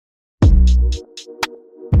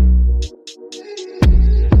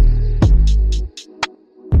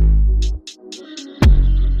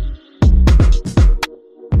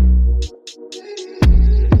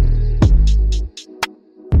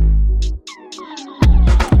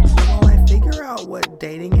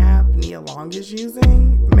dating app Nia Long is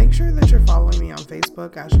using, make sure that you're following me on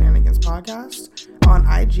Facebook at Shenanigans Podcast, on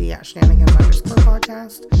IG at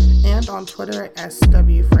Shenanigans_podcast, and on Twitter at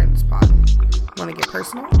SW Friends Pod. Want to get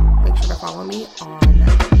personal? Make sure to follow me on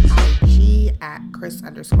IG at Chris__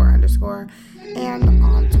 and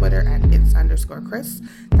on Twitter at it's_Chris.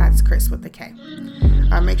 That's Chris with the K.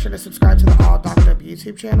 Make sure to subscribe to the All Docked Up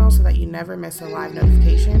YouTube channel so that you never miss a live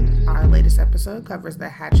notification. Our latest episode covers the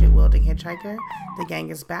hatchet-wielding hitchhiker. The gang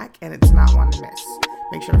is back, and it's not one to miss.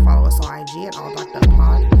 Make sure to follow us on IG at All Docked Up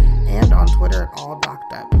Pod and on Twitter at All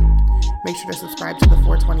Docked Up. Make sure to subscribe to the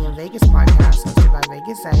 420 in Vegas podcast hosted by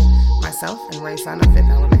Vegas A, myself, and Ray Sun of Fifth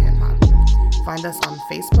Element Hip Hop. Find us on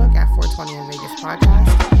Facebook at 420 in Vegas podcast,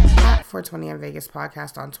 at 420 in Vegas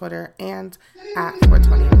podcast on Twitter, and at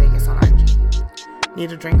 420 in Vegas on IG.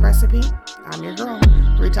 Need a drink recipe? I'm your girl.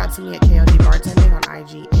 Reach out to me at KOD Bartending on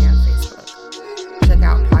IG and Facebook. Check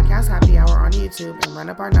out Podcast Happy Hour on YouTube and run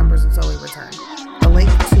up our numbers until we return. A link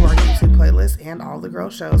to our YouTube playlist and all the girl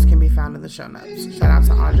shows can be found in the show notes. Shout out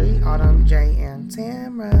to Audrey, Autumn, Jay, and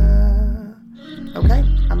Tamara. Okay,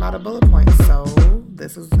 I'm out of bullet points, so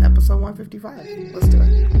this is episode 155. Let's do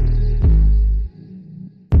it.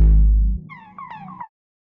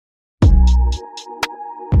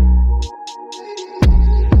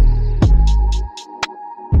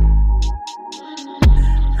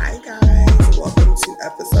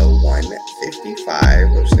 Episode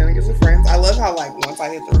 155 of Shenanigans with Friends. I love how, like, once I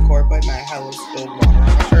hit the record button, I hella spilled water on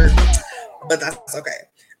my shirt, but that's okay.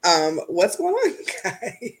 What's going on,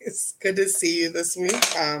 guys? Good to see you this week.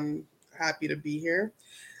 Happy to be here.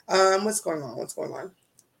 What's going on?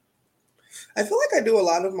 I feel like I do a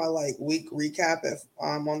lot of my, like, week recap if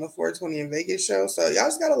on the 420 in Vegas show, so y'all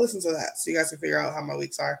just gotta listen to that so you guys can figure out how my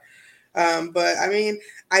weeks are. But I mean,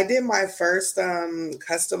 I did my first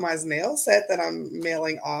customized nail set that I'm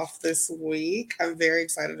mailing off this week. I'm very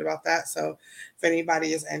excited about that. So if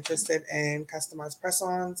anybody is interested in customized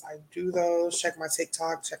press-ons, I do those. Check my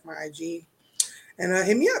TikTok, check my IG, and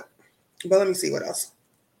hit me up. But let me see what else.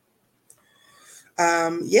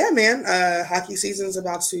 Yeah, man, hockey season's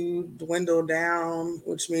about to dwindle down,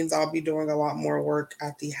 which means I'll be doing a lot more work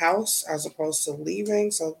at the house as opposed to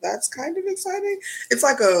leaving. So that's kind of exciting. It's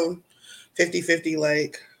like a 50-50,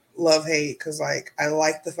 like, love-hate, because, like, I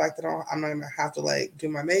like the fact that I'm not going to have to, like, do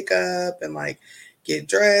my makeup and, like, get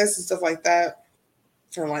dressed and stuff like that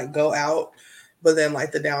and, like, go out. But then,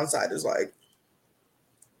 like, the downside is, like,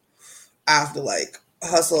 I have to, like,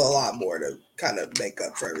 hustle a lot more to kind of make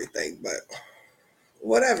up for everything. But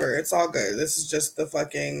whatever, it's all good. This is just the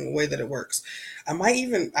fucking way that it works. I might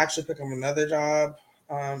even actually pick up another job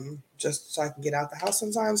just so I can get out the house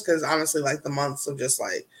sometimes, because honestly, like, the months of just,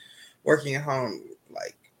 like, working at home,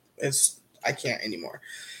 like, I can't anymore.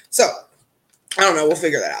 So I don't know, we'll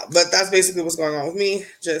figure that out. But that's basically what's going on with me.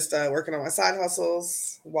 Just working on my side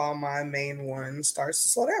hustles while my main one starts to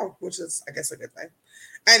slow down, which is, I guess, a good thing.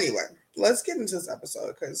 Anyway, let's get into this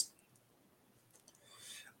episode, because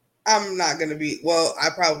I'm not going to be, well, I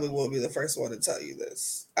probably will be the first one to tell you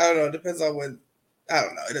this. I don't know, it depends on when, I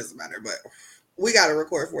don't know, it doesn't matter, but we got to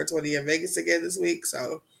record 420 in Vegas again this week,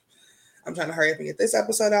 so I'm trying to hurry up and get this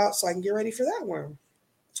episode out so I can get ready for that one.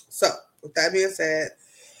 So, with that being said,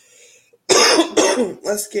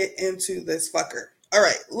 let's get into this fucker. All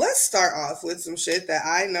right, let's start off with some shit that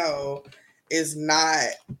I know is not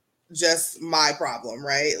just my problem,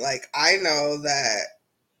 right? Like, I know that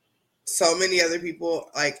so many other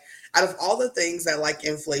people, like, out of all the things that, like,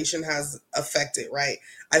 inflation has affected, right?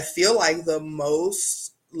 I feel like the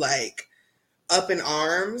most, like, up in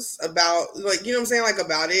arms about, like, you know what I'm saying? Like,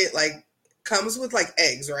 about it, like, comes with, like,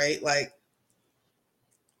 eggs, right? Like,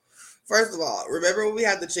 first of all, remember when we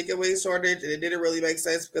had the chicken wing shortage and it didn't really make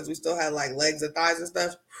sense because we still had, like, legs and thighs and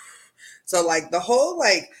stuff? So, like, the whole,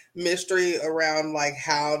 like, mystery around, like,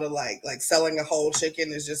 how to, like selling a whole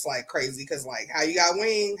chicken is just, like, crazy, because, like, how you got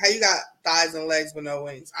thighs and legs but no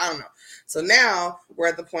wings? I don't know. So now we're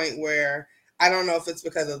at the point where I don't know if it's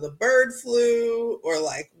because of the bird flu or,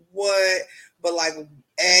 like, what, but, like,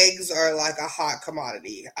 eggs are, like, a hot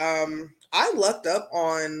commodity. I looked up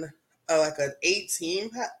on like an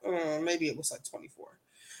 18 pack, maybe it was like 24,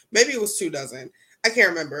 maybe it was 2 dozen. I can't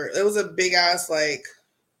remember. It was a big ass, like,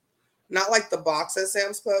 not like the box at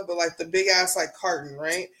Sam's Club, but like the big ass, like, carton,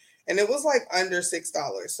 right? And it was like under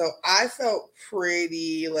 $6. So I felt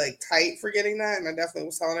pretty, like, tight for getting that, and I definitely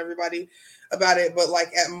was telling everybody about it. But,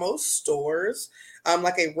 like, at most stores,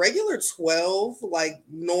 like a regular 12, like,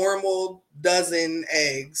 normal dozen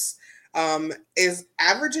eggs is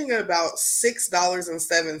averaging about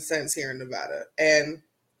 $6.07 here in Nevada. And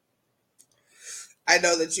I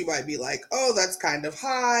know that you might be like, oh, that's kind of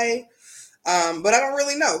high. But I don't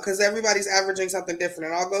really know because everybody's averaging something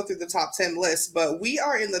different. And I'll go through the top 10 lists, but we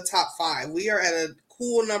are in the top 5. We are at a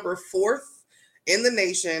cool number 4th in the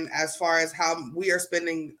nation as far as how we are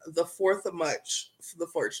spending the fourth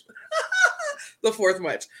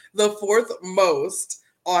most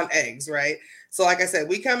on eggs, right? So, like I said,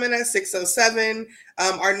 we come in at 607.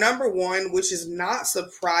 Our number one, which is not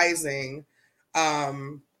surprising,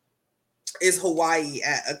 is Hawaii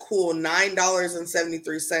at a cool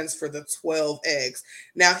 $9.73 for the 12 eggs.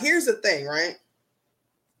 Now, here's the thing, right?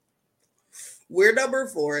 We're number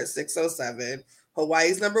 4 at 607.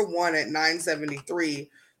 Hawaii's number 1 at 973.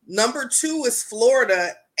 Number 2 is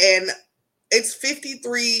Florida, and it's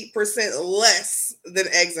 53% less than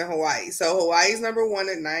eggs in Hawaii. So Hawaii's number 1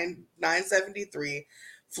 at 973.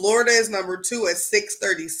 Florida is number 2 at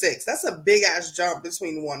 636. That's a big ass jump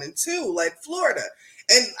between 1 and 2, like Florida.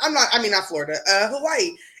 And not Florida,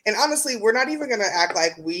 Hawaii. And honestly, we're not even gonna act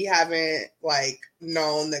like we haven't like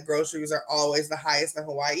known that groceries are always the highest in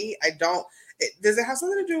Hawaii. Does it have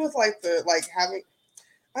something to do with like the like having?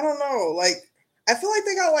 I don't know. Like I feel like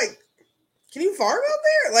they got like. Can you farm out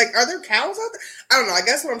there? Like, are there cows out there? I don't know. I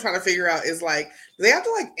guess what I'm trying to figure out is like, do they have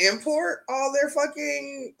to like import all their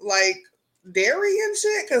fucking like dairy and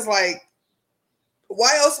shit? Because like,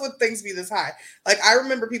 why else would things be this high? Like, I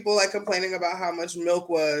remember people like complaining about how much milk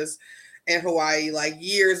was in Hawaii like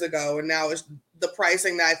years ago, and now it's the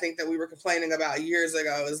pricing that I think that we were complaining about years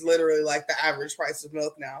ago is literally like the average price of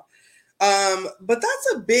milk now. But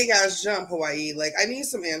that's a big ass jump, Hawaii. Like, I need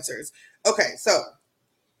some answers. Okay, so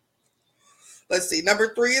let's see.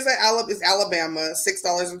 Number 3 is Alabama,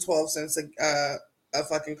 $6.12 a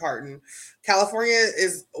fucking carton. California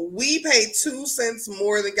we pay 2 cents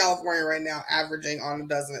more than California right now, averaging on a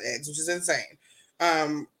dozen of eggs, which is insane.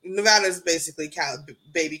 Nevada is basically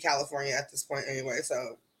baby California at this point anyway,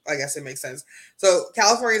 so I guess it makes sense. So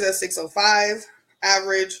California's at 605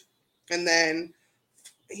 average, and then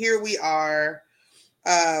here we are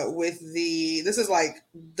this is like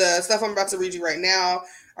the stuff I'm about to read you right now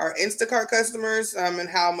are Instacart customers and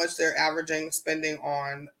how much they're averaging spending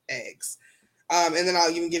on eggs. And then I'll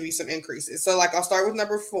even give you some increases. So like I'll start with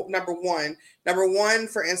number one. Number one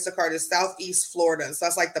for Instacart is Southeast Florida. So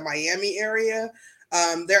that's like the Miami area.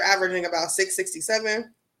 They're averaging about $6.67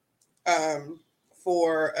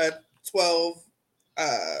 for a 12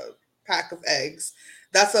 pack of eggs.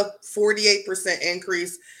 That's a 48%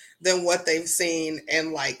 increase than what they've seen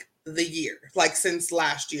in like the year, like since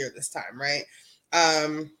last year this time, right?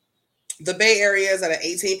 The Bay Area is at an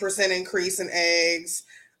 18% increase in eggs.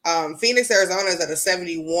 Phoenix, Arizona is at a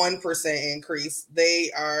 71% increase.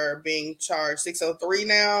 They are being charged $6.03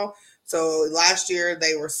 now. So last year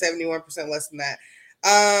they were 71% less than that.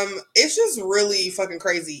 It's just really fucking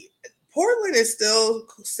crazy. Portland is still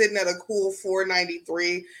sitting at a cool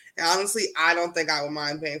 $4.93. And honestly, I don't think I would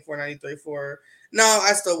mind paying $4.93 for. No,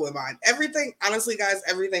 I still would mind. Everything, honestly, guys,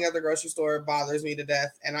 everything at the grocery store bothers me to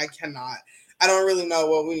death, and I cannot. I don't really know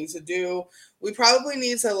what we need to do. We probably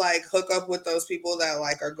need to like hook up with those people that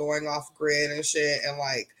like are going off grid and shit and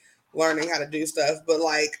like learning how to do stuff. But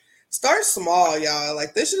like start small, y'all.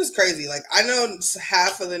 Like this shit is crazy. Like I know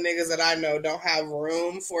half of the niggas that I know don't have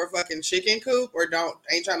room for a fucking chicken coop or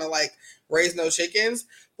ain't trying to like raise no chickens.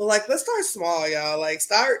 But like let's start small, y'all. Like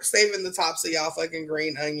start saving the tops of y'all fucking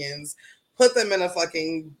green onions. Put them in a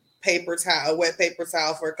fucking wet paper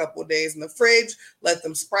towel for a couple of days in the fridge. Let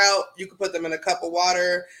them sprout. You can put them in a cup of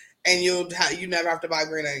water, and you never have to buy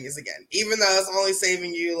green onions again. Even though it's only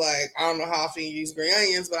saving you like I don't know how often you use green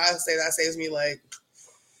onions, but I would say that saves me like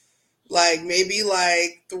maybe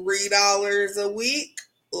like $3 a week.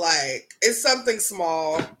 Like it's something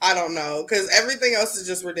small. I don't know because everything else is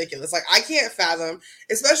just ridiculous. Like I can't fathom,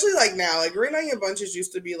 especially like now. Like green onion bunches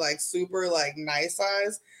used to be like super like nice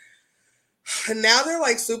size. And now they're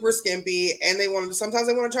like super skimpy and sometimes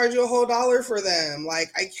they want to charge you a whole $1 for them. Like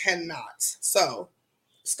I cannot. So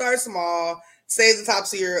start small, save the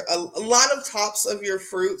tops of a lot of tops of your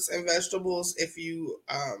fruits and vegetables. If you,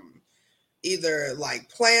 either like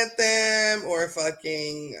plant them or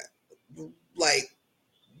fucking like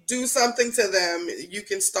do something to them, you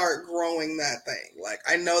can start growing that thing. Like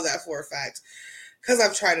I know that for a fact. Because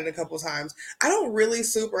I've tried it a couple times. I don't really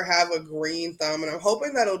super have a green thumb, and I'm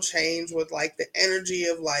hoping that'll change with like the energy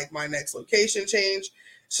of like my next location change.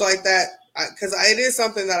 So like that, because it is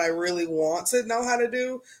something that I really want to know how to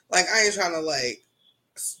do. Like I ain't trying to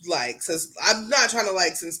since I'm not trying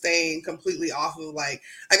to since staying completely off of like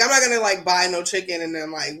I'm not gonna like buy no chicken and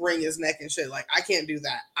then like wring his neck and shit. Like I can't do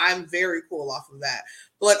that. I'm very cool off of that.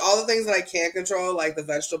 But like all the things that I can control, like the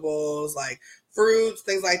vegetables, like fruits,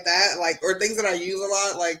 things like that, like, or things that I use a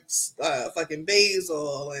lot, like fucking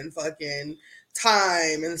basil and fucking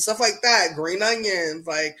thyme and stuff like that, green onions,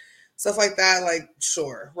 like stuff like that, like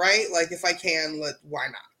sure, right? Like if I can, why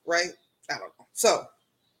not, right? I don't know. So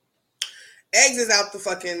eggs is off the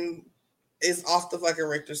fucking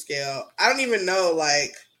Richter scale. I don't even know,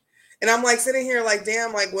 like, and I'm like sitting here like,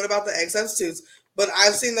 damn, like what about the egg substitutes? But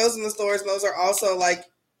I've seen those in the stores, and those are also like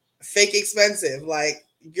fake expensive. Like,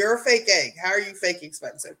 you're a fake egg. How are you fake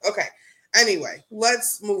expensive? Okay. Anyway,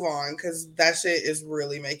 let's move on because that shit is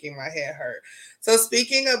really making my head hurt. So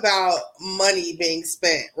speaking about money being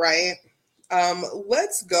spent, right?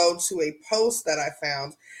 Let's go to a post that I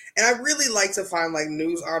found. And I really like to find like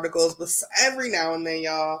news articles, but every now and then,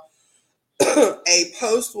 y'all, a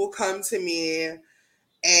post will come to me and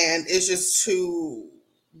it's just too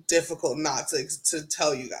difficult not to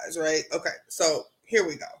tell you guys, right? Okay, so here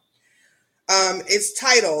we go. It's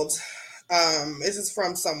titled, this is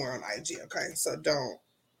from somewhere on IG, okay? So don't,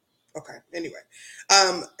 okay, anyway.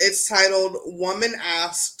 It's titled, Woman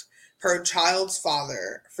Asked Her Child's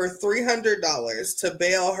Father for $300 to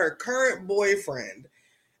bail her current boyfriend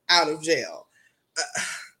out of jail.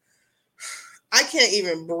 I can't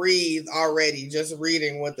even breathe already just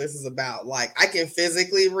reading what this is about. Like, I can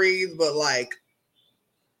physically breathe, but like,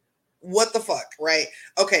 what the fuck, right?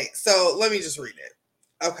 Okay, so let me just read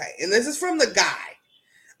it. Okay, and this is from the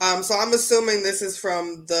guy. So I'm assuming this is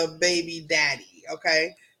from the baby daddy,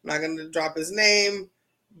 okay? I'm not going to drop his name,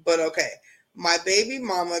 but okay. My baby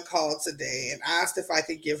mama called today and asked if I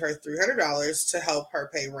could give her $300 to help her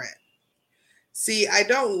pay rent. See, I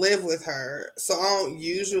don't live with her, so I don't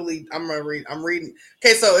usually, I'm reading.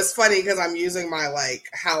 Okay, so it's funny because I'm using my, like,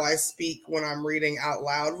 how I speak when I'm reading out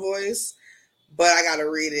loud voice, but I got to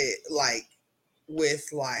read it, like,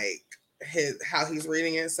 with, like, how he's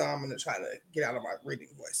reading it, so I'm going to try to get out of my reading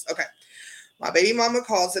voice. Okay. My baby mama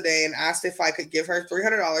called today and asked if I could give her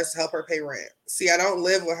 $300 to help her pay rent. See, I don't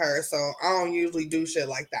live with her, so I don't usually do shit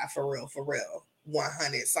like that for real.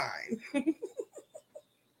 100 sign.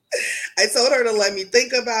 I told her to let me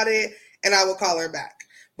think about it and I would call her back.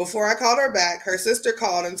 Before I called her back, her sister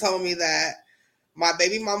called and told me that my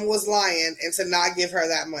baby mama was lying and to not give her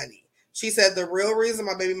that money. She said the real reason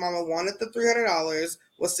my baby mama wanted the $300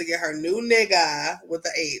 was to get her new nigga with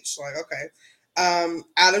the H, like, okay,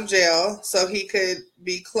 out of jail so he could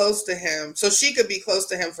be close to him, so she could be close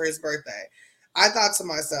to him for his birthday. I thought to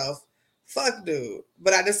myself, fuck dude.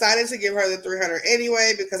 But I decided to give her the $300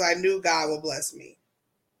 anyway because I knew God would bless me.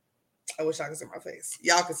 I wish I could see my face.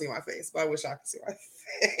 Y'all can see my face, but I wish I could see my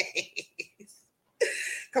face.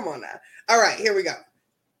 Come on now. All right, here we go.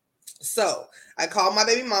 So I called my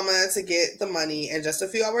baby mama to get the money, and just a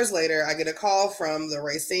few hours later, I get a call from the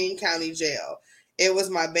Racine County Jail. It was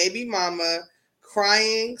my baby mama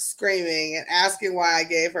crying, screaming, and asking why I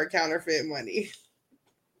gave her counterfeit money.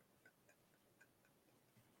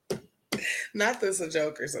 Not this a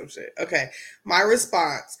joke or some shit. Okay. My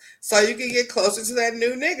response. So you can get closer to that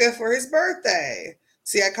new nigga for his birthday.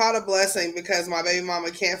 See, I caught a blessing because my baby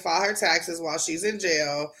mama can't file her taxes while she's in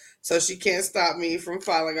jail, so she can't stop me from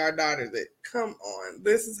filing our daughter. That come on.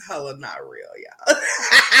 This is hella not real, y'all.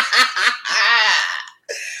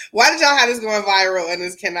 Why did y'all have this going viral and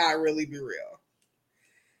this cannot really be real?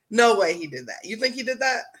 No way he did that. You think he did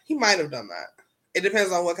that? He might have done that. It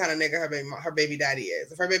depends on what kind of nigga her baby daddy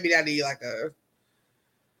is. If her baby daddy like a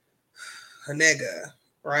nigga,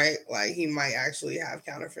 right? Like he might actually have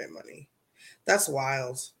counterfeit money. That's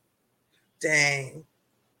wild. Dang.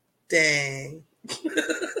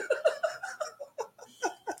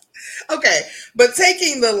 Okay, but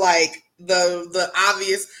taking the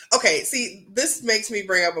obvious. Okay, see, this makes me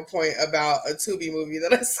bring up a point about a Tubi movie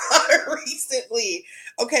that I saw recently.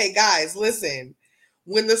 Okay, guys, listen.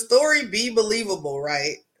 When the story be believable,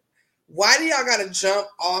 right? Why do y'all gotta jump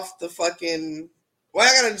off the fucking... Why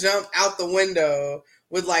y'all gotta jump out the window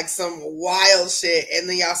with like some wild shit and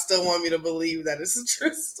then y'all still want me to believe that it's a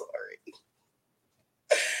true story?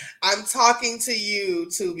 I'm talking to you,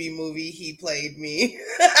 Tubi movie, he played me.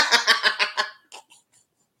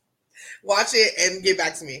 Watch it and get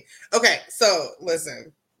back to me. Okay, so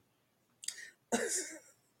listen.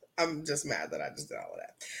 I'm just mad that I just did all of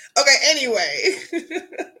that. Okay, anyway.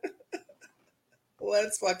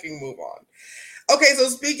 Let's fucking move on. Okay, so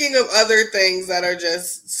speaking of other things that are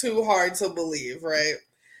just too hard to believe, right?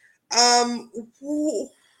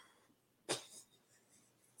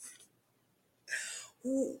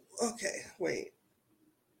 Okay, wait.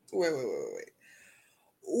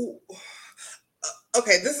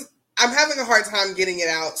 Okay, I'm having a hard time getting it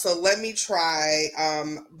out, so let me try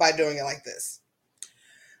by doing it like this.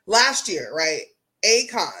 Last year, right?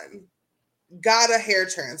 Akon got a hair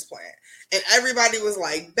transplant. And everybody was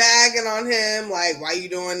like bagging on him, like, why you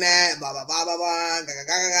doing that? Blah, blah, blah, blah, blah, ga, ga,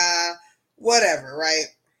 ga, ga, whatever, right?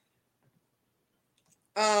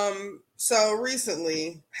 So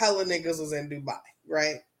recently, hella niggas was in Dubai,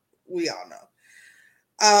 right? We all know.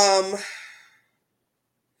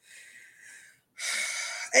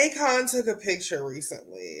 Akon took a picture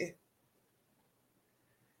recently,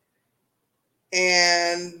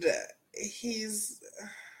 and he's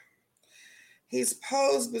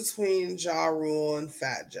posed between Ja Rule and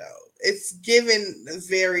Fat Joe. It's given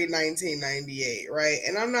very 1998, right?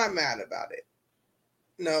 And I'm not mad about it.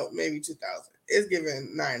 No, maybe 2000. It's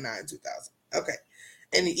given 99 2000. Okay.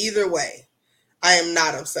 And either way, I am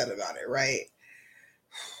not upset about it, right?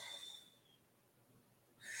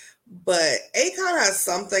 But Akon has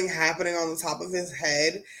something happening on the top of his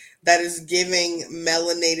head that is giving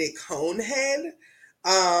melanated cone head.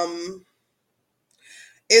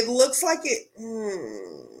 It looks like it.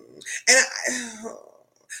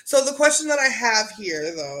 So the question that I have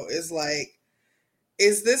here, though, is like,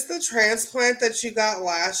 is this the transplant that you got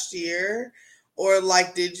last year? Or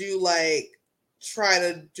like, did you like try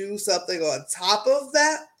to do something on top of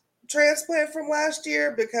that transplant from last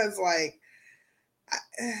year? Because like,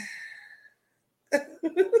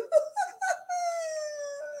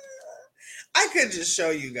 I could just show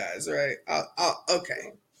you guys, right?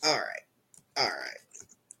 Okay. All right. All right.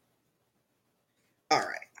 All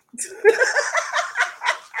right.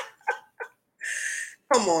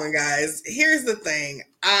 Come on, guys. Here's the thing.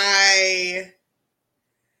 I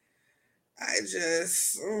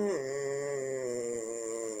just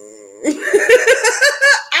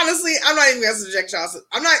honestly, I'm not even gonna subject y'all.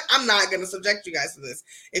 I'm not gonna subject you guys to this.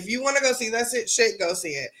 If you want to go see that shit, go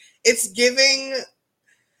see it. It's giving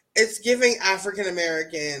African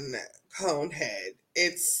American cone head.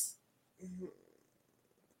 It's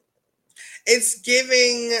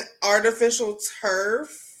giving artificial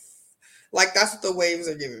turf. Like, that's what the waves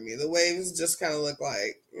are giving me. The waves just kind of look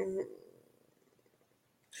like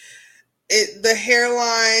the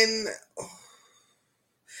hairline.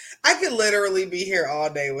 I could literally be here all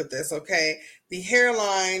day with this, okay? The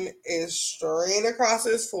hairline is straight across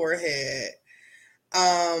his forehead.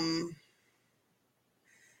 I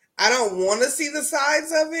don't want to see the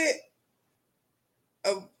sides of it.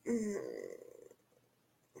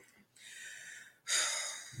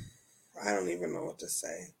 I don't even know what to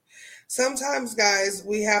say. Sometimes, guys,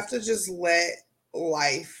 we have to just let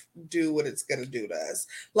life do what it's gonna do to us.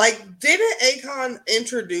 Like, didn't Akon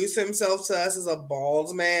introduce himself to us as a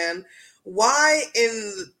bald man? Why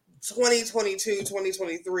in 2022,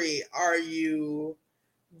 2023 are you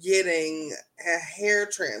getting a hair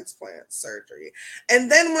transplant surgery?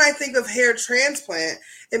 And then when I think of hair transplant,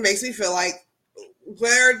 it makes me feel like,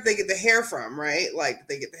 where did they get the hair from, right? Like,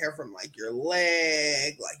 they get the hair from like your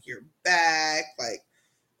leg, like your back, like,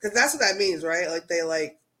 because that's what that means, right? Like, they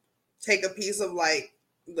like take a piece of like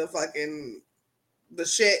the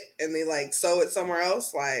shit and they like sew it somewhere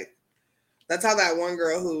else. Like, that's how that one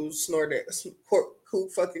girl who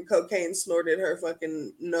fucking cocaine snorted her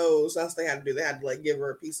fucking nose. That's what they had to do. They had to like give her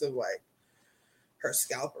a piece of like her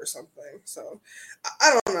scalp or something. So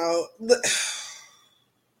I don't know.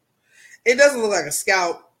 It doesn't look like a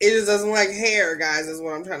scalp. It just doesn't look like hair, guys, is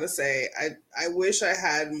what I'm trying to say. I wish I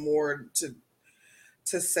had more to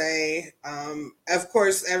say. Of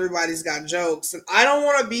course, everybody's got jokes, and I don't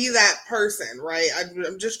want to be that person, right?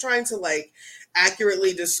 I'm just trying to like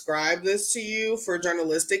accurately describe this to you for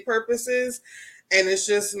journalistic purposes, and it's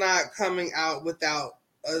just not coming out without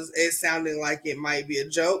it sounding like it might be a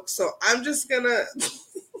joke. So I'm just gonna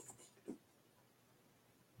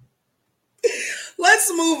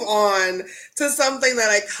let's move on to something that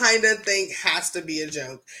I kind of think has to be a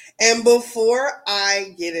joke. And before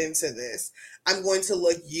I get into this, I'm going to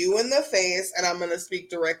look you in the face and I'm going to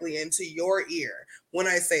speak directly into your ear when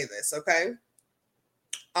I say this, okay?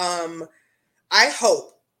 I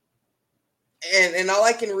hope, and all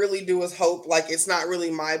I can really do is hope. Like, it's not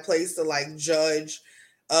really my place to like judge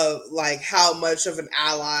like how much of an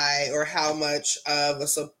ally or how much of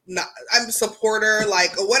I'm a supporter,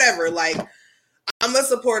 like, or whatever. Like, I'm a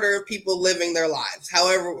supporter of people living their lives,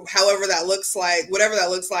 however that looks like, whatever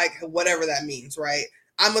that looks like, whatever that means, right?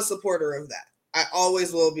 I'm a supporter of that. I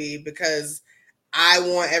always will be, because I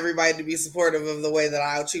want everybody to be supportive of the way that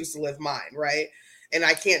I'll choose to live mine, right? And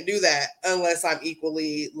I can't do that unless I'm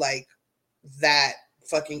equally like that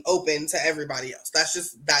fucking open to everybody else.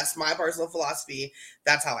 That's my personal philosophy.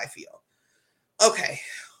 That's how I feel. Okay.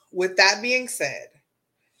 With that being said,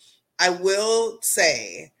 I will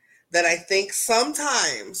say that I think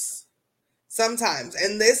sometimes,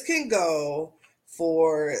 and this can go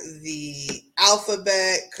for the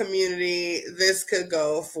alphabet community. This could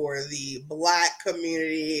go for the Black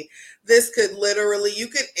community. This could literally, you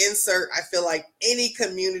could insert, I feel like, any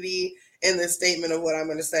community in the statement of what I'm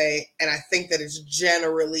going to say. And I think that it's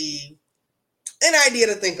generally an idea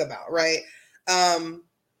to think about, right?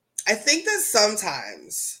 I think that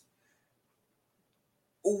sometimes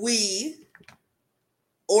we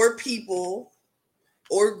or people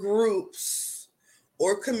or groups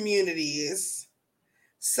or communities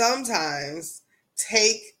sometimes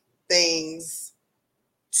take things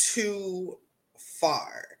too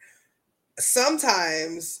far.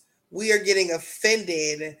 Sometimes we are getting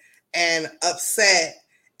offended and upset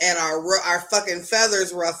and our fucking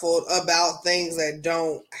feathers ruffled about things that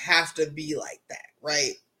don't have to be like that,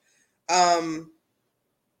 right?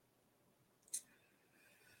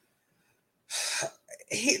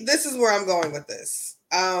 This is where I'm going with this.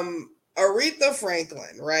 Aretha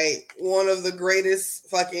Franklin, right? One of the greatest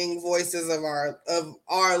fucking voices of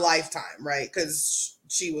our lifetime, right? Because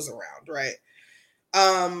she was around, right?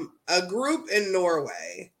 A group in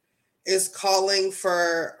Norway is calling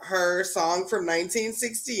for her song from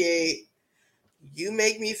 1968, "You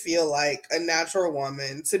Make Me Feel Like a Natural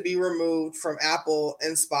Woman," to be removed from Apple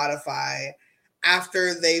and Spotify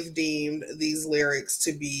after they've deemed these lyrics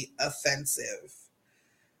to be offensive.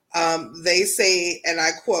 They say, and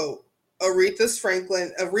I quote, Aretha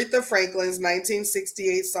Franklin's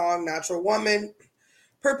 1968 song "Natural Woman"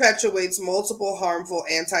 perpetuates multiple harmful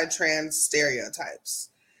anti-trans stereotypes.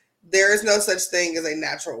 There is no such thing as a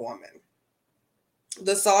natural woman.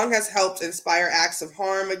 The song has helped inspire acts of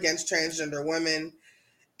harm against transgender women,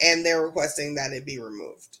 and they're requesting that it be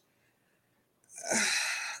removed.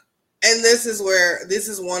 And this is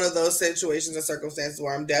one of those situations and circumstances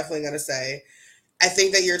where I'm definitely going to say, I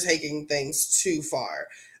think that you're taking things too far.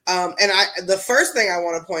 The first thing I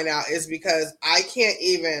want to point out is because I can't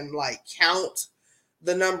even count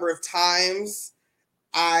the number of times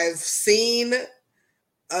I've seen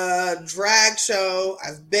a drag show,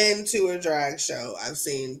 I've been to a drag show, I've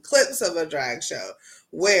seen clips of a drag show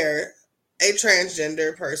where a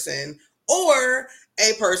transgender person or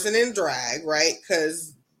a person in drag, right?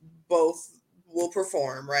 Because both will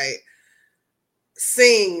perform, right?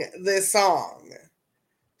 Sing this song.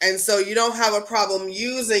 And so you don't have a problem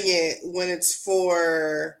using it when it's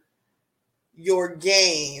for your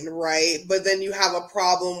gain, right? But then you have a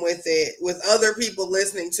problem with it, with other people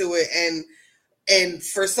listening to it, and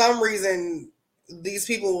for some reason these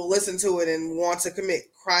people will listen to it and want to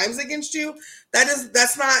commit crimes against you.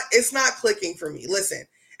 It's not clicking for me. Listen,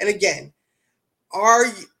 and again,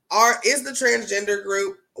 is the transgender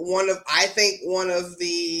group one of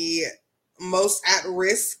the most at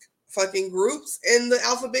risk fucking groups in the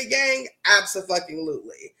Alphabet Gang?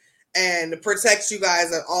 Absolutely. And protects you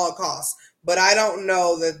guys at all costs. But I don't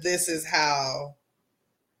know that this is how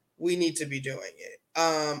we need to be doing it.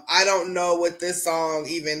 I don't know what this song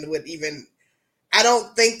I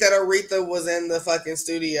don't think that Aretha was in the fucking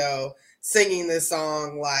studio singing this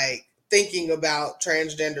song thinking about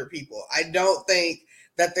transgender people. I don't think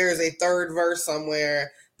that there's a third verse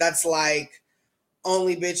somewhere that's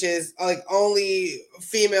only bitches, only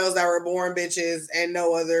females that were born bitches and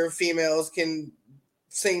no other females can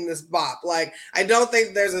sing this bop. I don't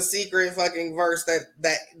think there's a secret fucking verse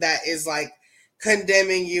that is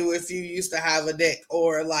condemning you if you used to have a dick,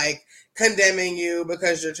 or condemning you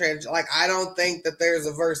because you're trans. I don't think that there's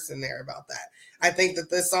a verse in there about that. I think that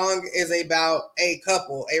this song is about a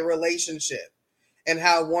couple, a relationship, and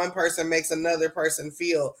how one person makes another person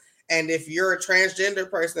feel. And if you're a transgender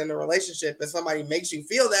person in a relationship and somebody makes you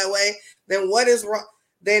feel that way, then what is wrong?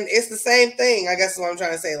 Then it's the same thing, I guess is what I'm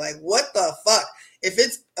trying to say. What the fuck? If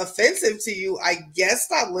it's offensive to you, I guess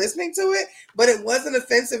stop listening to it. But it wasn't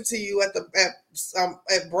offensive to you at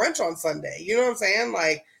brunch on Sunday. You know what I'm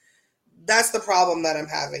saying? That's the problem that I'm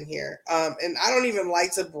having here. And I don't even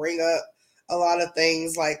like to bring up a lot of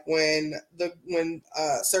things when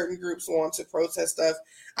certain groups want to protest stuff.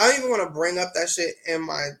 I don't even want to bring up that shit on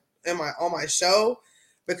my show,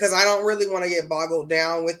 because I don't really want to get boggled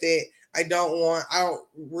down with it. I don't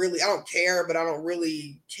care, but I don't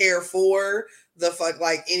really care for the fuck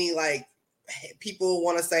any people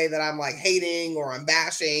want to say that I'm hating or I'm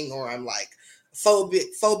bashing or I'm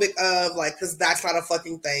phobic of because that's not a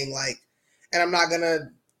fucking thing. And I'm not,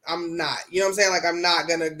 you know what I'm saying? I'm not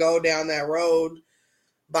gonna go down that road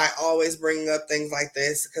by always bringing up things like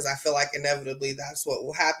this, because I feel like inevitably that's what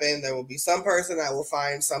will happen. There will be some person that will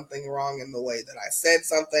find something wrong in the way that I said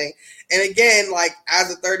something. And again, as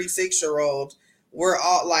a 36-year-old, we're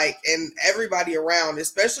all and everybody around,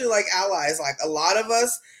 especially allies, a lot of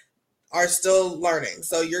us, are still learning.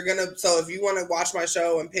 So if you want to watch my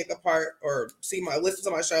show and pick apart or listen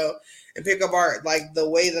to my show and pick apart like the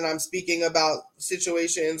way that I'm speaking about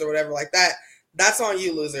situations or whatever like that, that's on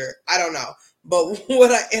you, loser. I don't know. But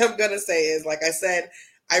what I am going to say is, like I said,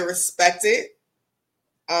 I respect it.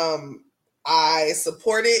 I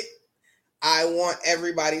support it. I want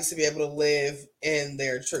everybody to be able to live in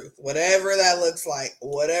their truth, whatever that looks like,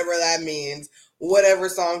 whatever that means, whatever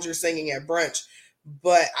songs you're singing at brunch.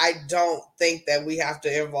 But I don't think that we have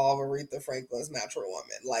to involve Aretha Franklin's Natural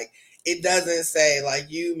Woman. Like, it doesn't say, like,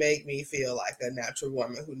 you make me feel like a natural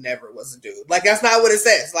woman who never was a dude. Like, that's not what it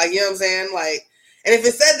says. Like, you know what I'm saying? Like, and if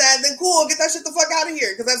it said that, then cool, get that shit the fuck out of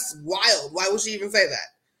here, because that's wild. Why would she even say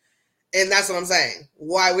that? And that's what I'm saying.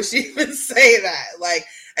 Why would she even say that? Like,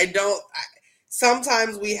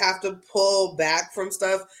 sometimes we have to pull back from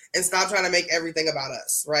stuff and stop trying to make everything about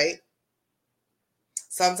us, right?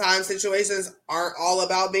 Sometimes situations aren't all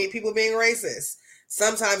about people being racist.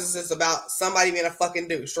 Sometimes it's just about somebody being a fucking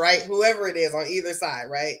douche, right? Whoever it is on either side,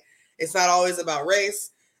 right? It's not always about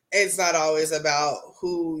race. It's not always about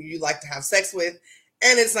who you like to have sex with.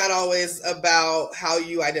 And it's not always about how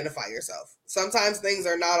you identify yourself. Sometimes things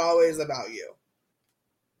are not always about you.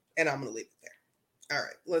 And I'm going to leave it there. All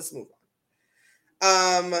right, let's move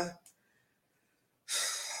on.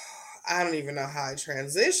 I don't even know how I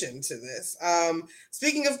transitioned to this.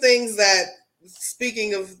 Speaking of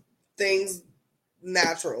things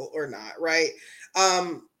natural or not, right?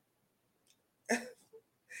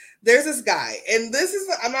 There's this guy, and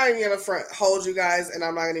I'm not even going to hold you guys, and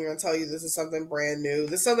I'm not even going to tell you this is something brand new.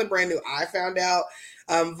 This is something brand new I found out.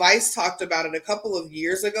 Vice talked about it a couple of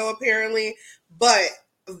years ago, apparently, but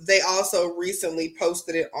they also recently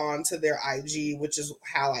posted it onto their IG, which is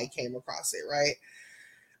how I came across it, right?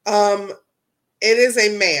 It is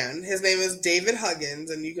a man. His name is David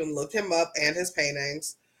Huggins, and you can look him up and his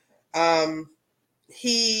paintings.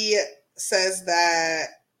 He says that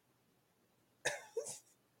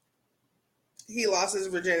he lost his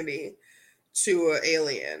virginity to an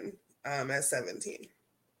alien at 17.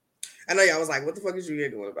 I know y'all was like, what the fuck is you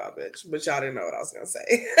giggling about, bitch? But y'all didn't know what I was going to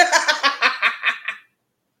say.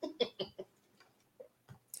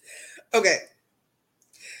 Okay.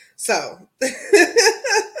 So,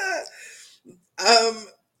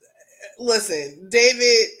 listen,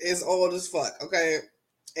 David is old as fuck, okay?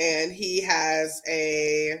 And he has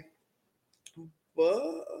a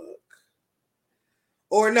book.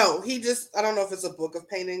 Or no, I don't know if it's a book of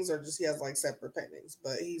paintings or just he has like separate paintings,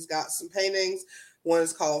 but he's got some paintings. One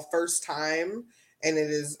is called First Time, and it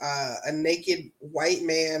is a naked white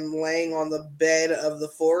man laying on the bed of the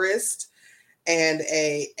forest and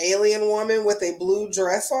a alien woman with a blue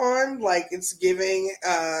dress on, like it's giving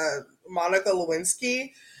Monica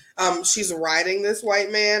Lewinsky. She's riding this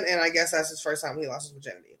white man, and I guess that's his first time he lost his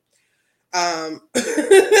virginity.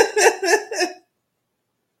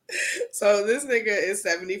 So this nigga is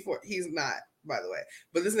 74. He's not, by the way,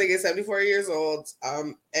 but this nigga is 74 years old.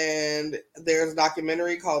 And there's a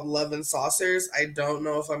documentary called Love and Saucers. I don't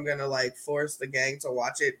know if I'm gonna like force the gang to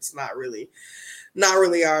watch it. It's not really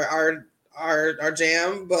our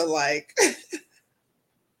jam, but like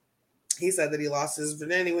he said that he lost his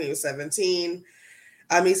virginity when he was 17.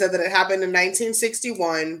 He said that it happened in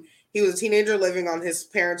 1961. He was a teenager living on his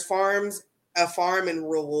parents' a farm in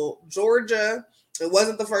rural Georgia. It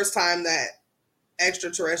wasn't the first time that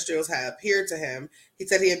extraterrestrials had appeared to him. He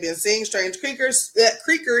said he had been seeing strange creatures since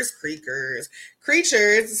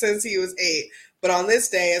he was 8. But on this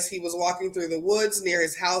day, as he was walking through the woods near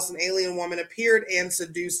his house, an alien woman appeared and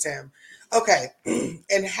seduced him. Okay,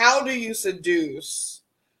 and how do you seduce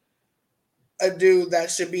a dude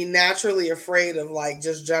that should be naturally afraid of like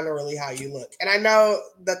just generally how you look? And I know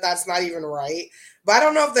that that's not even right, but I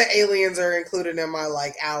don't know if the aliens are included in my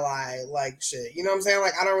like ally like shit. You know what I'm saying?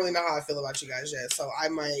 Like I don't really know how I feel about you guys yet, so I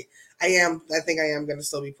think I am gonna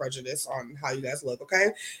still be prejudiced on how you guys look.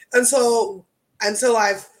 Okay, until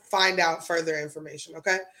I find out further information.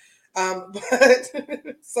 Okay,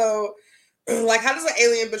 but so like how does an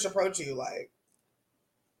alien bitch approach you? Like,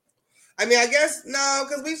 I mean, I guess no,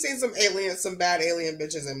 because we've seen some bad alien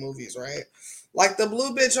bitches in movies, right? Like the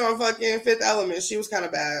blue bitch on fucking Fifth Element, she was kind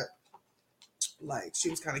of bad. Like she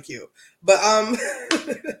was kind of cute, but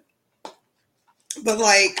but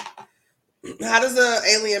like, how does an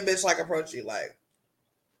alien bitch like approach you? Like,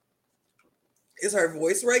 is her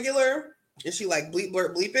voice regular? Is she like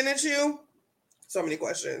bleeping at you? So many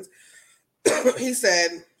questions. He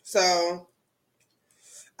said, so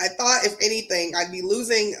I thought if anything, I'd be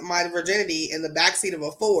losing my virginity in the backseat of a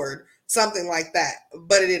Ford, something like that.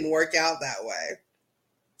 But it didn't work out that way.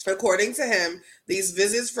 According to him, these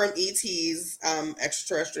visits from ETs,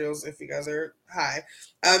 extraterrestrials, if you guys are high,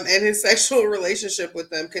 and his sexual relationship with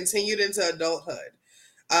them continued into adulthood.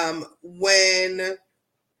 When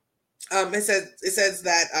it says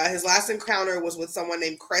that his last encounter was with someone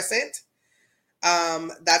named Crescent.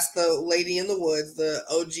 That's the lady in the woods, the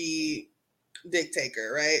OG dick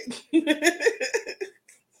taker, right?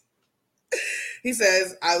 He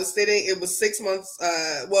says, I was sitting, it was 6 months,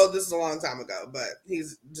 well, this is a long time ago, but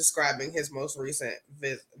he's describing his most recent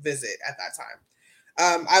visit at that time.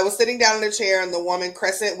 I was sitting down in a chair and the woman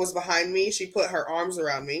Crescent was behind me. She put her arms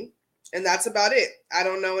around me and that's about it. I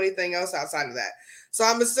don't know anything else outside of that. So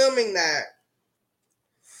I'm assuming that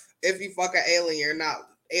if you fuck an alien, you're not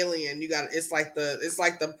alien. You got it's like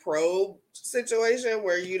the probe situation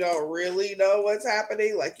where you don't really know what's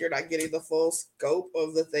happening. Like you're not getting the full scope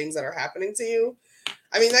of the things that are happening to you.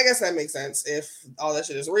 I mean, I guess that makes sense if all that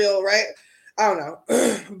shit is real, right? I don't know,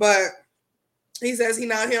 but he says he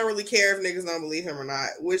don't really care if niggas don't believe him or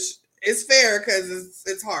not, which is fair because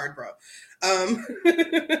it's hard, bro.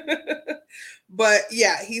 But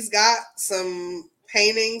yeah, he's got some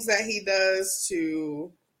paintings that he does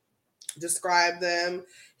to describe them.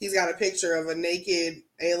 He's got a picture of a naked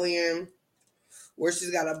alien where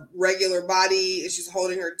she's got a regular body and she's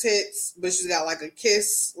holding her tits, but she's got like a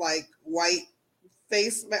kiss, like white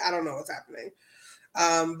face. I don't know what's happening.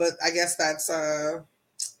 But I guess that's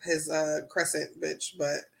his Crescent bitch.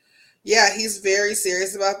 But yeah, he's very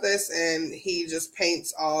serious about this and he just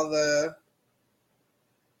paints all the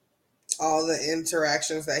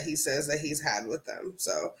interactions that he says that he's had with them.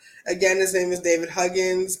 So again, his name is David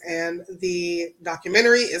Huggins and the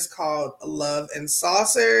documentary is called Love and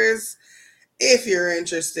Saucers if you're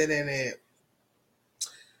interested in it.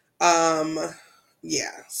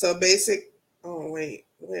 Yeah, so wait.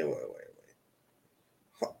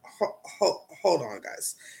 Hold on,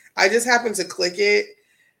 guys. I just happened to click it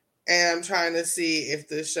and I'm trying to see if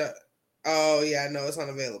the show, oh yeah, no, it's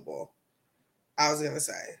unavailable. I was going to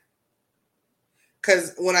say.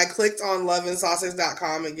 Because when I clicked on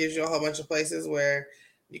loveandsaucers.com, it gives you a whole bunch of places where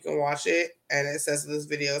you can watch it. And it says this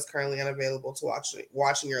video is currently unavailable to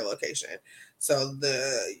watch in your location. So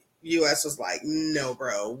the US was like, no,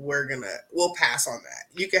 bro, we'll pass on that.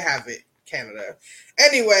 You can have it, Canada.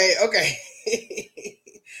 Anyway, okay.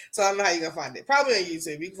 So I don't know how you're going to find it. Probably on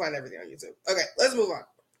YouTube. You can find everything on YouTube. Okay, let's move on.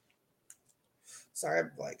 Sorry,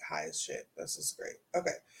 I'm like high as shit. This is great.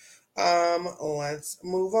 Okay. Let's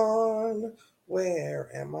move on. Where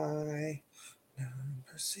am I?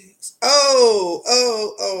 Number 6. Oh.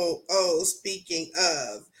 Speaking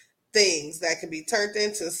of things that can be turned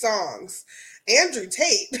into songs, Andrew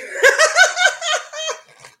Tate.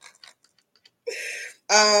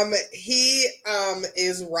 He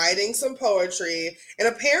is writing some poetry, and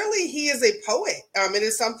apparently he is a poet. It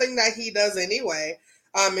is something that he does anyway.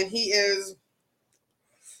 And he is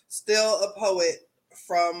still a poet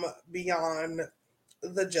from beyond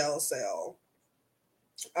the jail cell.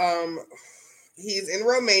 He's in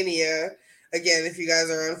Romania. Again, if you guys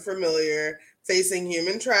are unfamiliar, facing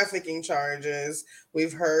human trafficking charges.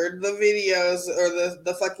 We've heard the videos or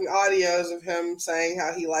the fucking audios of him saying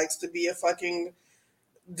how he likes to be a fucking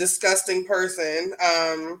disgusting person.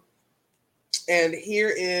 And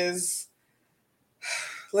here is,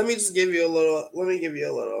 let me give you a little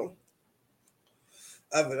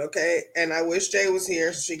of it, okay? And I wish Jay was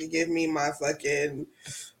here so she could give me my fucking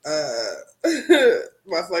nigga,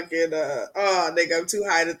 I'm too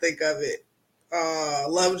high to think of it.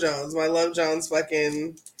 Love Jones, my Love Jones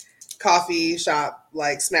fucking coffee shop,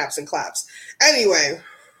 like snaps and claps. Anyway,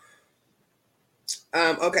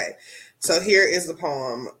 okay, so here is the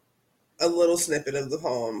poem, a little snippet of the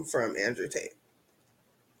poem from Andrew Tate.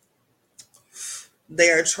 They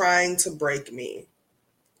are trying to break me,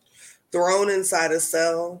 thrown inside a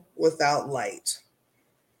cell without light.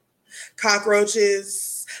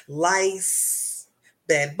 Cockroaches, lice,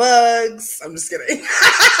 bed bugs. I'm just kidding.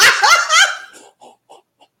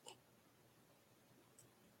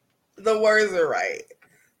 The words are right.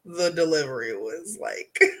 The delivery was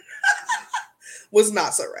like, was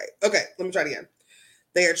not so right. Okay, let me try it again.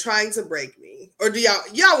 They are trying to break me. Or do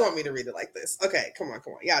y'all want me to read it like this? Okay, come on.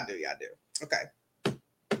 Y'all do. Okay.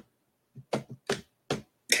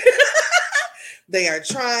 They are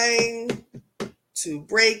trying to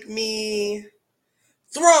break me,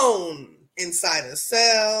 thrown inside a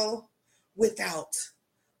cell without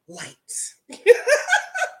light.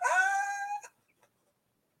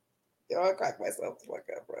 Yo, I crack myself the fuck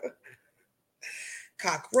up, bro.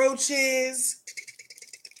 Cockroaches,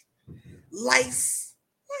 lice,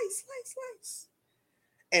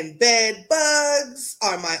 and bed bugs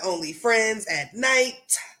are my only friends at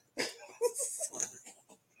night.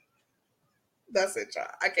 That's it, y'all.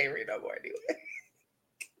 I can't read no more anyway.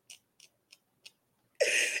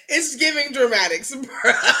 It's giving dramatics,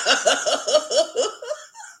 bro.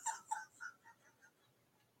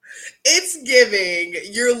 It's giving.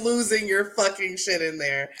 You're losing your fucking shit in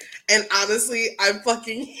there. And honestly, I'm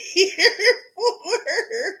fucking here for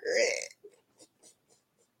it.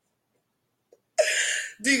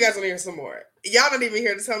 Do you guys want to hear some more? Y'all not even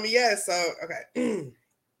here to tell me yes, so okay.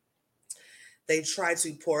 They try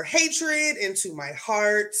to pour hatred into my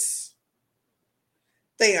heart.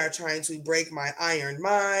 They are trying to break my iron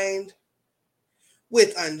mind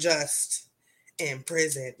with unjust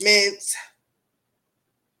imprisonment.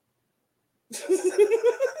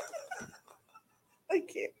 I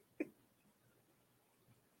can't.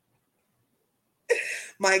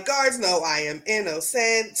 My guards know I am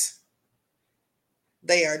innocent.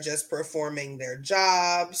 They are just performing their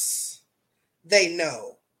jobs. They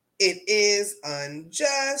know it is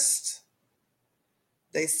unjust.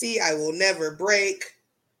 They see I will never break.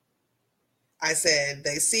 I said,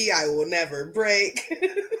 they see I will never break.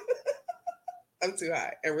 I'm too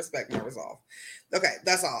high and respect my resolve. Okay,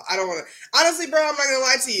 that's all. I don't want to. Honestly, bro, I'm not going to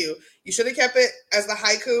lie to you. You should have kept it as the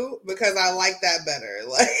haiku because I like that better.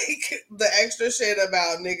 Like, the extra shit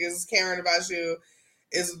about niggas caring about you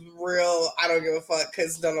is real. I don't give a fuck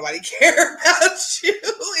because don't nobody care about you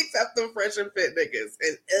except the fresh and fit niggas.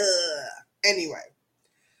 And, anyway.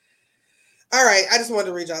 All right, I just wanted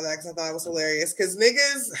to read y'all that because I thought it was hilarious. Because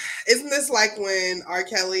niggas, isn't this like when R.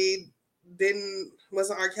 Kelly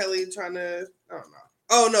wasn't R. Kelly trying to, I don't know.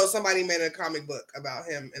 Oh no, somebody made a comic book about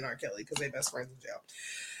him and R. Kelly because they best friends in jail.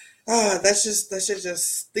 That should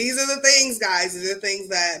just, these are the things, guys. These are the things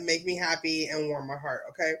that make me happy and warm my heart,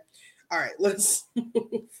 okay? All right, let's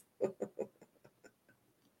move.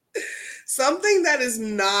 Something that is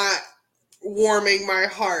not warming my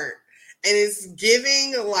heart and it's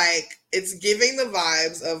giving the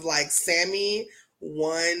vibes of like Sammy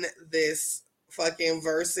won this fucking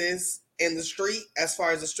versus in the street. As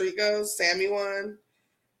far as the street goes, Sammy won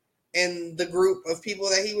in the group of people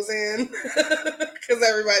that he was in because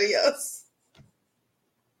everybody else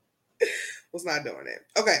was not doing it.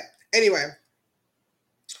 Okay, anyway,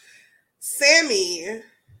 Sammy,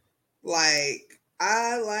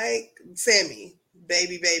 I like Sammy,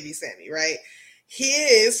 baby Sammy, right?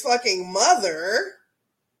 His fucking mother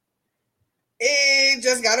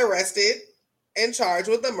just got arrested and charged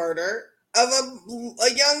with the murder of a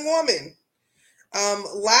young woman.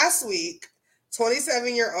 Last week,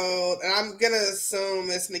 27-year-old, and I'm gonna assume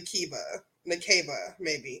it's Nakeba,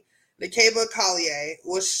 maybe. Nakeba Collier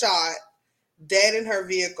was shot dead in her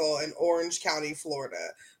vehicle in Orange County,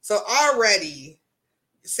 Florida. So already,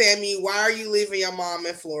 Sammy, why are you leaving your mom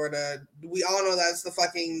in Florida? We all know that's the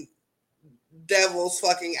fucking devil's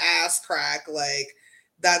fucking ass crack. Like,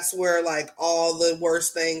 that's where like all the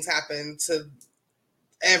worst things happen to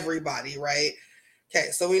everybody, right?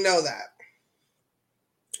 Okay, so we know that.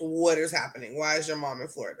 What is happening? Why is your mom in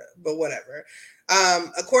Florida? But whatever.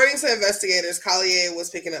 According to investigators, Collier was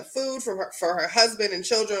picking up food for her husband and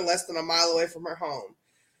children less than a mile away from her home.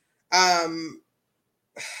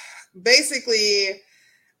 Basically,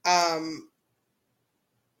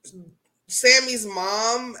 Sammy's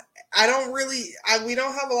mom, we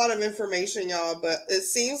don't have a lot of information, y'all, but it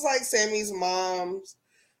seems like Sammy's mom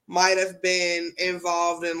might have been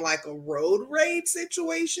involved in like a road rage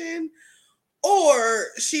situation, or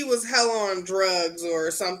she was hell on drugs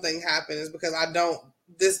or something happens because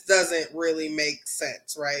this doesn't really make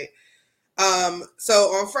sense, right? So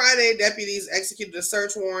on Friday, deputies executed a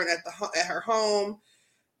search warrant at her home.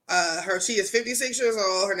 She is 56 years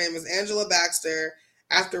old. Her name is Angela Baxter,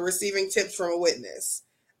 after receiving tips from a witness.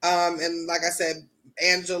 And like I said,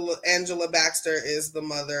 Angela Baxter is the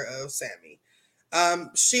mother of Sammy.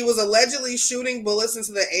 She was allegedly shooting bullets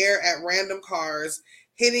into the air at random cars,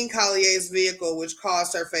 hitting Collier's vehicle, which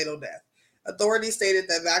caused her fatal death. Authorities stated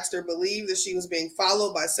that Baxter believed that she was being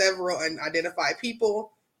followed by several unidentified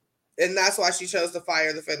people, and that's why she chose to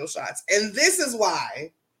fire the fatal shots. And this is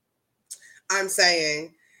why I'm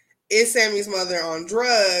saying, is Sammy's mother on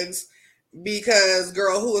drugs? Because,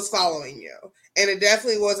 girl, who was following you? And it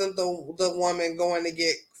definitely wasn't the woman going to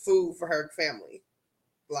get food for her family.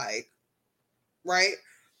 Like, right?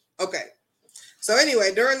 Okay. So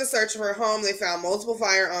anyway, during the search of her home, they found multiple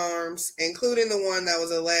firearms, including the one that was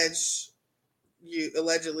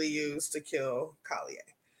allegedly used to kill Collier.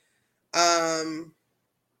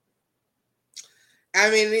 I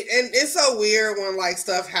mean, and it's so weird when like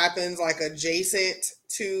stuff happens like adjacent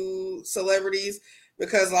to celebrities,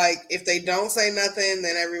 because like if they don't say nothing,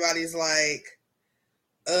 then everybody's like,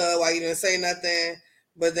 why you didn't say nothing?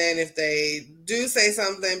 But then if they do say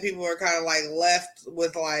something, people are kind of like left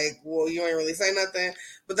with like, well, you ain't really say nothing.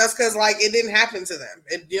 But that's because like it didn't happen to them.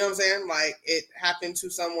 You know what I'm saying? Like it happened to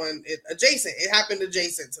someone adjacent. It happened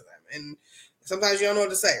adjacent to them. And sometimes you don't know what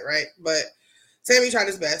to say, right? But Sammy tried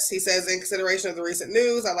his best. He says, in consideration of the recent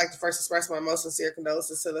news, I'd like to first express my most sincere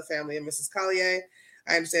condolences to the family of Mrs. Collier.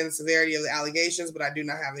 I understand the severity of the allegations, but I do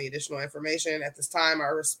not have any additional information. At this time, I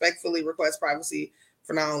respectfully request privacy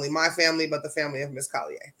for not only my family, but the family of Miss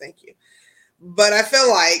Collier. Thank you. But I feel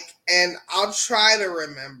like, and I'll try to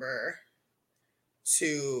remember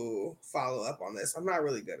to follow up on this. I'm not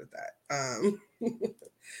really good at that.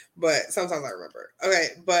 But sometimes I remember. Okay,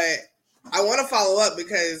 but I want to follow up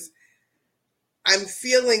because I'm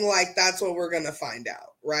feeling like that's what we're going to find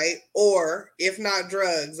out, right? Or if not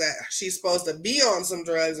drugs, that she's supposed to be on some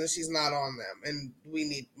drugs and she's not on them. And we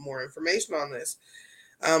need more information on this.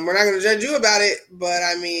 We're not going to judge you about it, but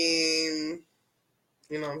I mean,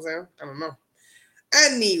 you know what I'm saying? I don't know.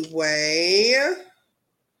 Anyway.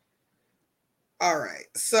 All right.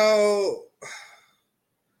 So,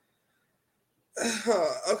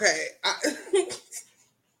 okay.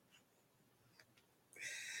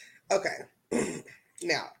 Okay.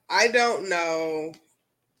 Now, I don't know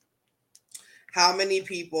how many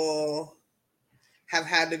people have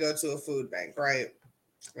had to go to a food bank, right?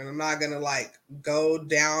 And I'm not going to like go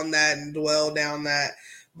down that and dwell down that.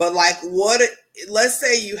 But like what, let's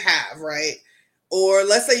say you have, right? Or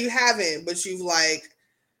let's say you haven't, but you've like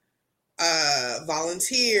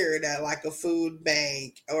volunteered at like a food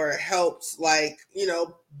bank or helped like, you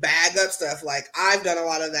know, bag up stuff. Like I've done a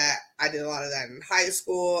lot of that. I did a lot of that in high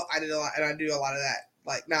school. I did a lot, and I do a lot of that.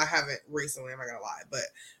 Like now I haven't recently, I'm not gonna lie, but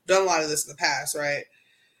done a lot of this in the past, right?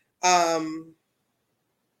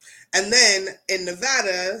 And then in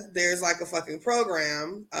Nevada, there's like a fucking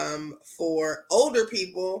program for older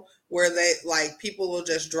people where they like people will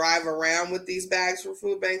just drive around with these bags for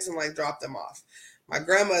food banks and like drop them off. My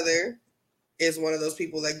grandmother is one of those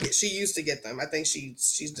people that she used to get them. I think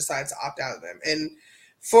she's decided to opt out of them, and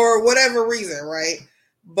for whatever reason, right?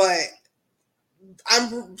 But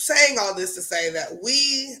I'm saying all this to say that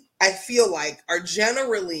I feel like, are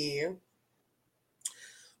generally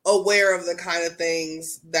aware of the kind of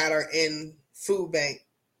things that are in food bank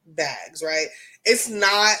bags, right? It's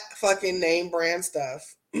not fucking name brand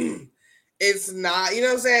stuff. It's not, you know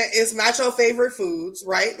what I'm saying? It's not your favorite foods,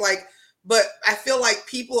 right? Like, but I feel like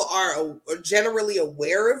people are generally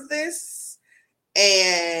aware of this.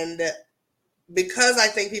 And because I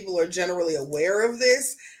think people are generally aware of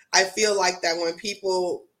this, I feel like that when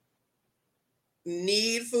people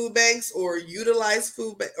need food banks or utilize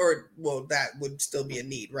or well, that would still be a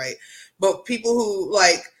need, right? But people who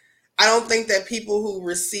like, I don't think that people who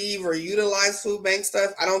receive or utilize food bank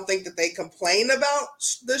stuff, I don't think that they complain about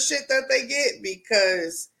the shit that they get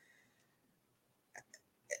because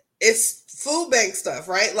it's food bank stuff,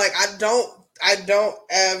 right? Like I don't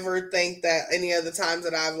ever think that any of the times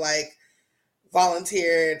that I've like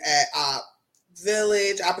volunteered at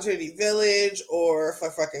Opportunity Village, or for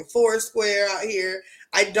fucking Foursquare out here,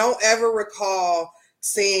 I don't ever recall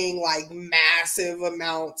seeing like massive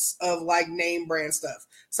amounts of like name brand stuff.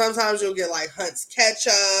 Sometimes you'll get like Hunt's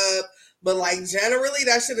ketchup, but like generally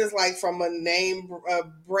that shit is like from a name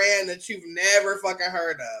brand that you've never fucking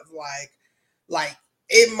heard of. Like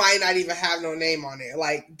it might not even have no name on it.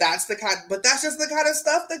 Like that's just the kind of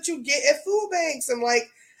stuff that you get at food banks. And like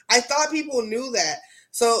I thought people knew that.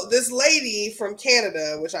 So this lady from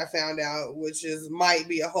Canada, which I found out, might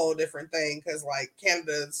be a whole different thing because like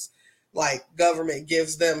Canada's like government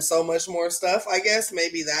gives them so much more stuff. I guess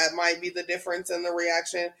maybe that might be the difference in the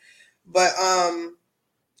reaction. But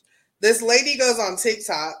this lady goes on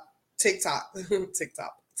TikTok,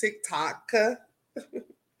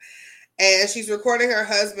 and she's recording her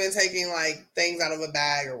husband taking like things out of a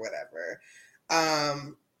bag or whatever,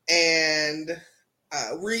 and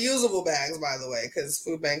reusable bags, by the way, because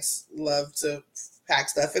food banks love to pack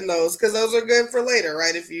stuff in those because those are good for later,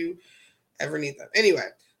 right? If you ever need them. Anyway,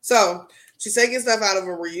 so she's taking stuff out of a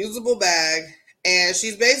reusable bag, and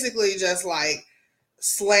she's basically just like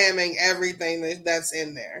slamming everything that's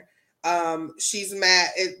in there. She's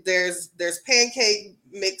mad. There's pancake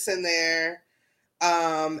mix in there.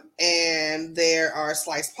 And there are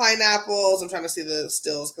sliced pineapples. I'm trying to see the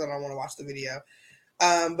stills because I don't want to watch the video.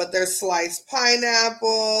 But there's sliced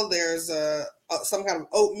pineapple. There's some kind of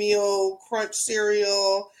oatmeal crunch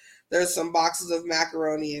cereal. There's some boxes of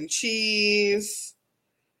macaroni and cheese.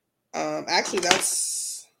 Actually,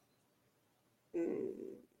 that's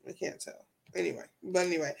I can't tell.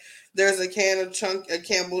 Anyway, there's a can of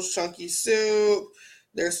Campbell's Chunky Soup.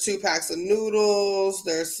 There's 2 packs of noodles.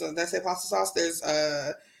 There's, did I say pasta sauce? There's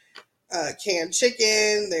canned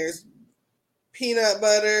chicken. There's peanut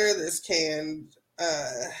butter. There's canned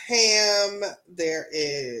ham. There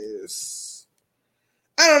is,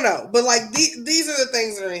 I don't know, but like these are the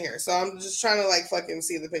things that are in here. So I'm just trying to like fucking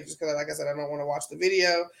see the pictures because, like I said, I don't want to watch the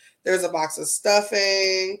video. There's a box of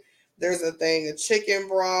stuffing. There's a thing of chicken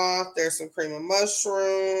broth. There's some cream of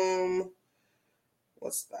mushroom.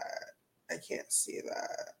 What's that? I can't see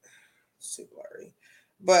that. It's too blurry.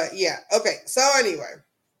 But yeah, okay. So anyway,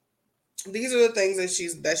 these are the things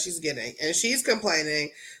that she's getting, and she's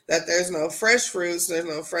complaining that there's no fresh fruits, there's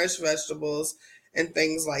no fresh vegetables, and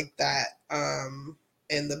things like that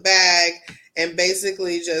in the bag, and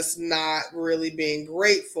basically just not really being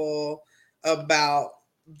grateful about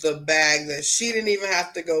the bag that she didn't even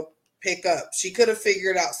have to go pick up. She could have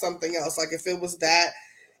figured out something else. Like if it was that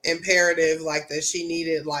imperative, like that she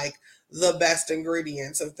needed like the best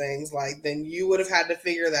ingredients of things, like then you would have had to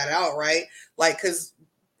figure that out, right? Like, because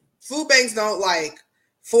food banks don't like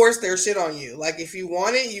force their shit on you. Like if you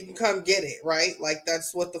want it, you can come get it, right? Like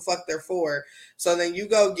that's what the fuck they're for. So then you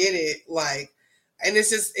go get it, like, and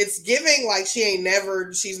it's just, it's giving like she's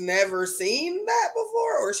never seen that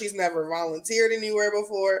before, or she's never volunteered anywhere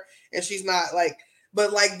before, and she's not like,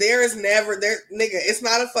 but like nigga, it's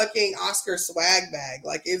not a fucking Oscar swag bag.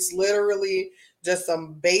 Like it's literally just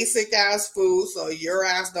some basic ass food so your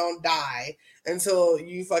ass don't die until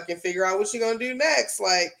you fucking figure out what you're gonna do next.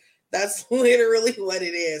 Like that's literally what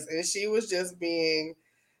it is. And she was just being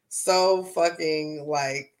so fucking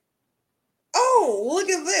like, oh, look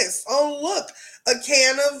at this. Oh, look, a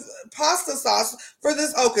can of pasta sauce for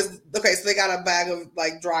this. Oh, okay, so they got a bag of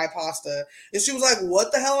like dry pasta. And she was like,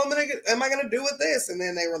 what the hell am I gonna do with this? And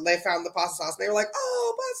then they found the pasta sauce. And they were like,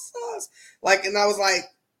 oh, pasta sauce. Like, and I was like,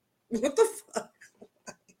 what the fuck?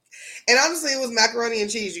 And honestly, it was macaroni and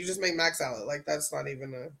cheese. You just make mac salad. Like, that's not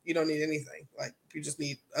even you don't need anything. Like, you just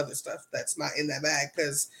need other stuff that's not in that bag.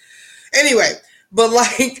 Because, anyway, but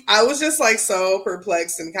like, I was just like so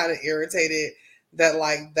perplexed and kind of irritated that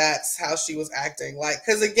like, that's how she was acting. Like,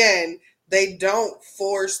 because again, they don't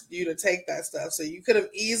force you to take that stuff. So you could have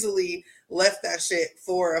easily left that shit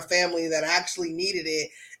for a family that actually needed it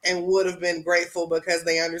and would have been grateful because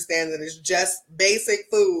they understand that it's just basic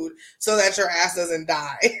food so that your ass doesn't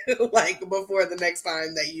die like before the next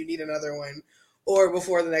time that you need another one, or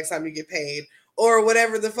before the next time you get paid, or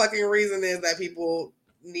whatever the fucking reason is that people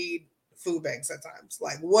need food banks at times.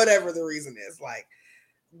 Like whatever the reason is, like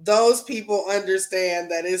those people understand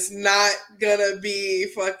that it's not gonna be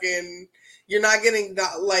fucking, you're not getting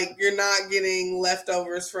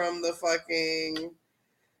leftovers from the fucking,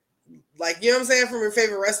 like, you know what I'm saying, from your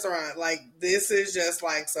favorite restaurant. Like, this is just,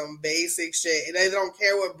 like, some basic shit. They don't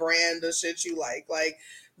care what brand of shit you like. Like,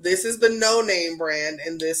 this is the no-name brand,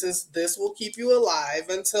 and this will keep you alive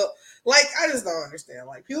until, like, I just don't understand.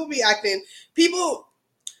 Like, people,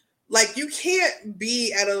 like, you can't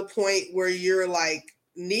be at a point where you're, like,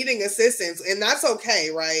 needing assistance, and that's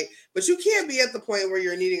okay, right? But you can't be at the point where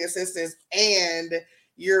you're needing assistance and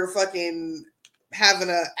you're fucking having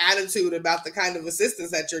an attitude about the kind of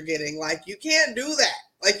assistance that you're getting. Like, you can't do that.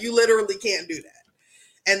 Like, you literally can't do that.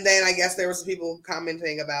 And then I guess there were some people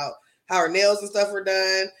commenting about how her nails and stuff were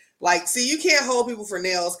done. Like, see, you can't hold people for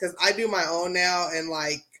nails because I do my own now, and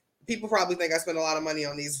like, people probably think I spend a lot of money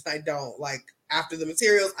on these. I don't. Like, after the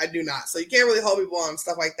materials, I do not. So you can't really hold people on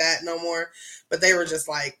stuff like that no more. But they were just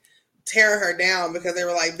like tearing her down because they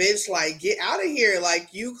were like, bitch, like, get out of here. Like,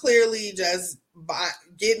 you clearly just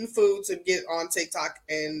getting food to get on TikTok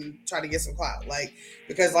and try to get some clout. Like,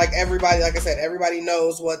 because like everybody, like I said, everybody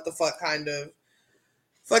knows what the fuck kind of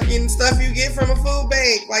fucking stuff you get from a food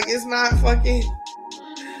bank. Like, it's not fucking,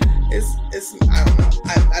 it's I don't know.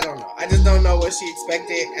 I don't know. I just don't know what she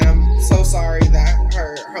expected, and I'm so sorry that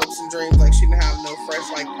her hopes and dreams, like, she didn't have no fresh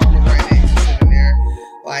like pomegranate and shit in there.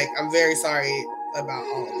 Like, I'm very sorry about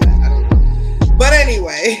all of that. I don't know. But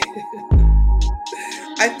anyway,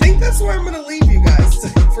 I think that's where I'm gonna leave you guys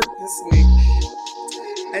for this week.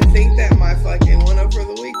 I think that my fucking one up for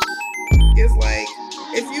the week is like,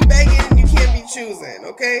 if you begging, you can't be choosing,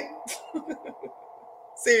 okay?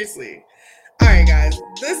 Seriously. Alright guys,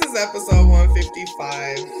 this is episode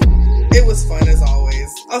 155. It was fun as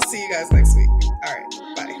always. I'll see you guys next week. Alright.